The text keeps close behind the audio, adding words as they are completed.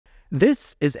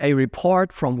This is a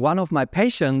report from one of my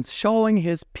patients showing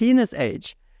his penis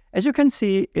age. As you can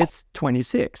see, it's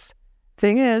 26.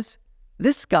 Thing is,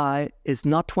 this guy is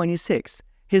not 26.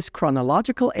 His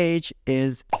chronological age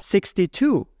is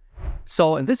 62.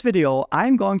 So in this video,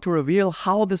 I'm going to reveal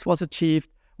how this was achieved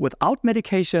without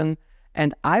medication,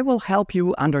 and I will help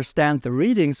you understand the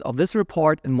readings of this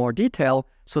report in more detail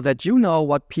so that you know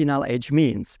what penile age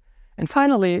means. And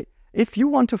finally, if you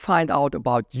want to find out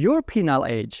about your penile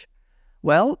age,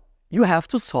 well, you have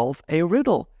to solve a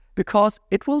riddle, because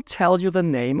it will tell you the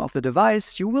name of the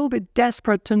device you will be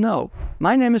desperate to know.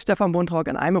 My name is Stefan Buntrock,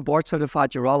 and I'm a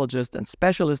board-certified urologist and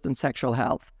specialist in sexual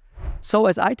health. So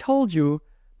as I told you,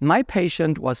 my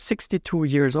patient was 62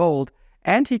 years old,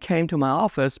 and he came to my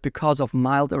office because of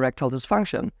mild erectile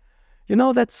dysfunction. You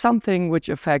know, that's something which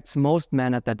affects most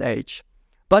men at that age.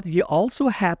 But he also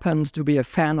happened to be a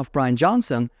fan of Brian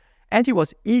Johnson, and he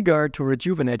was eager to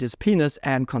rejuvenate his penis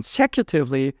and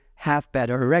consecutively have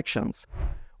better erections.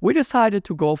 We decided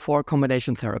to go for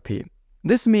combination therapy.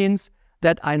 This means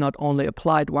that I not only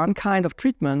applied one kind of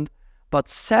treatment, but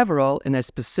several in a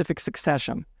specific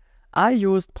succession. I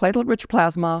used platelet-rich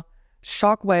plasma,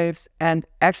 shock waves, and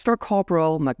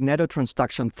extracorporeal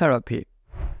magnetotransduction therapy.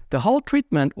 The whole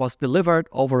treatment was delivered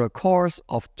over a course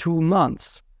of 2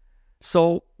 months.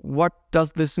 So what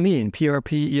does this mean?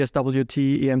 PRP,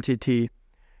 ESWT, EMTT?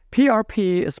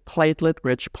 PRP is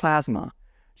platelet-rich plasma.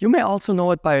 You may also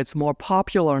know it by its more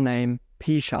popular name,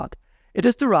 P-shot. It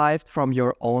is derived from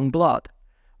your own blood.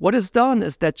 What is done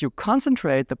is that you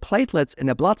concentrate the platelets in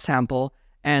a blood sample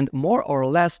and more or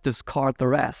less discard the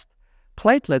rest.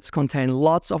 Platelets contain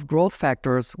lots of growth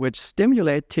factors which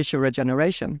stimulate tissue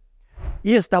regeneration.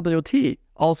 ESWT,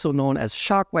 also known as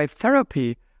shockwave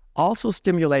therapy, also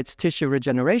stimulates tissue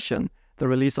regeneration, the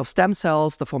release of stem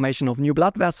cells, the formation of new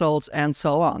blood vessels, and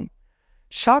so on.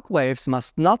 Shock waves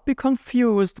must not be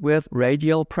confused with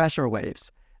radial pressure waves.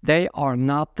 They are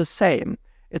not the same.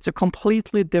 It's a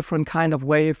completely different kind of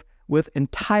wave with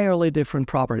entirely different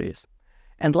properties.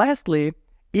 And lastly,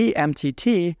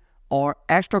 EMTT, or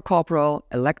extracorporeal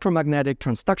electromagnetic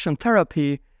transduction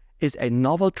therapy, is a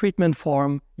novel treatment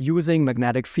form using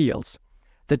magnetic fields.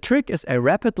 The trick is a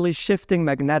rapidly shifting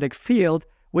magnetic field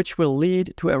which will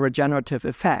lead to a regenerative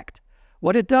effect.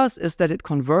 What it does is that it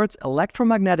converts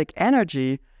electromagnetic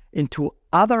energy into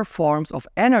other forms of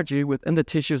energy within the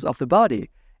tissues of the body,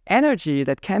 energy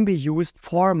that can be used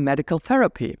for medical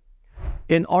therapy.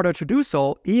 In order to do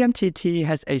so, EMTT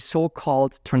has a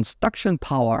so-called transduction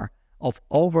power of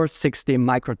over 60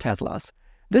 microteslas.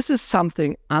 This is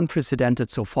something unprecedented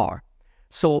so far.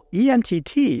 So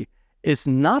EMTT is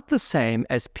not the same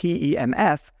as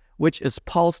PEMF, which is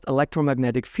pulsed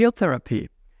electromagnetic field therapy.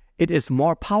 It is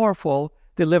more powerful,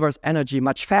 delivers energy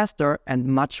much faster, and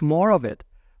much more of it.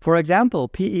 For example,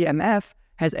 PEMF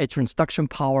has a transduction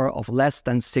power of less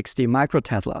than 60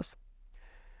 microteslas.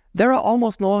 There are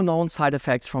almost no known side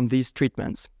effects from these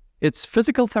treatments. It's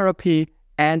physical therapy,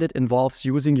 and it involves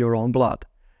using your own blood.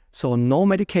 So no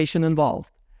medication involved.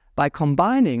 By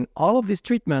combining all of these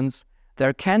treatments,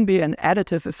 there can be an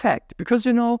additive effect because,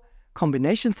 you know,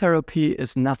 combination therapy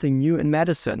is nothing new in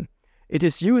medicine. It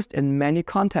is used in many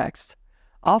contexts.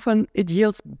 Often it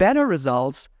yields better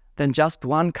results than just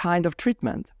one kind of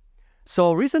treatment.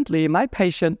 So recently my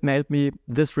patient mailed me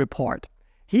this report.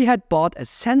 He had bought a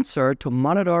sensor to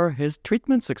monitor his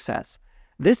treatment success.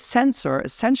 This sensor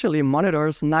essentially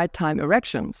monitors nighttime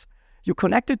erections. You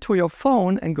connect it to your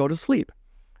phone and go to sleep.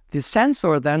 The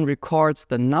sensor then records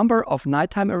the number of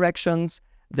nighttime erections,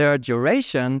 their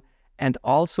duration, and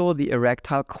also the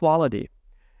erectile quality.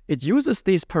 It uses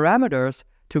these parameters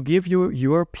to give you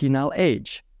your penile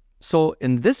age. So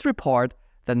in this report,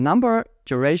 the number,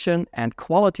 duration, and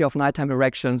quality of nighttime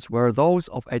erections were those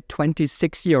of a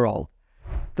 26-year-old.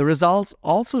 The results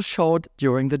also showed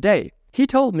during the day. He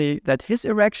told me that his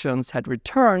erections had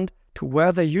returned to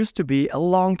where they used to be a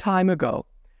long time ago.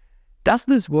 Does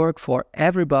this work for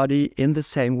everybody in the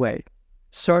same way?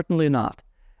 Certainly not.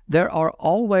 There are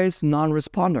always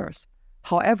non-responders.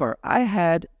 However, I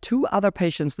had 2 other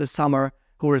patients this summer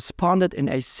who responded in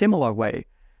a similar way.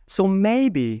 So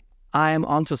maybe I am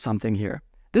onto something here.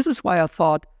 This is why I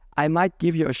thought I might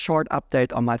give you a short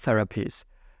update on my therapies.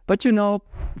 But you know,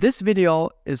 this video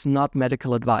is not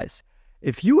medical advice.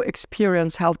 If you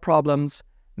experience health problems,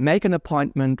 make an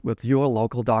appointment with your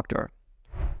local doctor.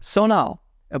 So now,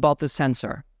 about the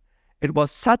sensor. It was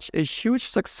such a huge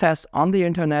success on the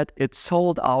internet, it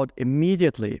sold out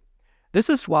immediately. This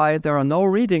is why there are no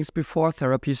readings before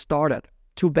therapy started.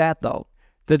 Too bad though.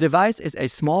 The device is a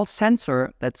small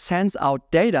sensor that sends out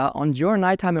data on your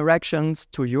nighttime erections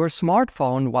to your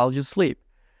smartphone while you sleep.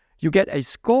 You get a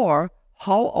score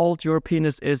how old your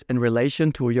penis is in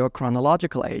relation to your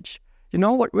chronological age. You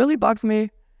know what really bugs me?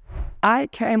 I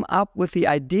came up with the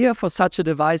idea for such a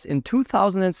device in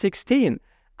 2016.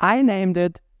 I named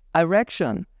it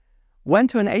Erection. Went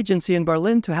to an agency in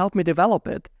Berlin to help me develop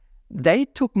it. They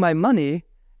took my money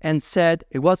and said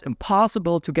it was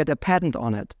impossible to get a patent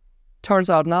on it. Turns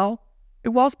out now, it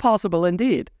was possible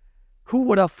indeed. Who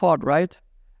would have thought, right?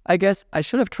 I guess I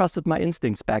should have trusted my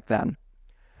instincts back then.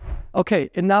 Okay,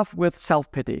 enough with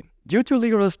self-pity. Due to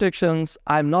legal restrictions,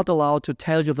 I'm not allowed to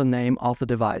tell you the name of the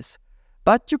device.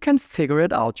 But you can figure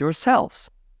it out yourselves.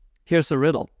 Here's the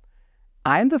riddle.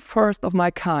 I'm the first of my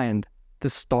kind, the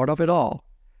start of it all.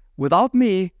 Without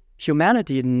me,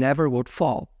 humanity never would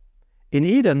fall. In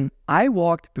Eden, I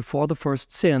walked before the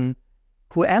first sin.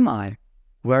 Who am I?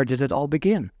 Where did it all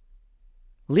begin?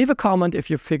 Leave a comment if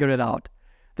you figured it out.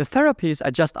 The therapies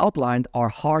I just outlined are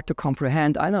hard to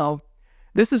comprehend, I know.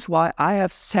 This is why I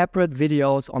have separate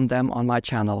videos on them on my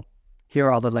channel.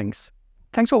 Here are the links.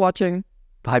 Thanks for watching.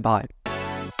 Bye-bye.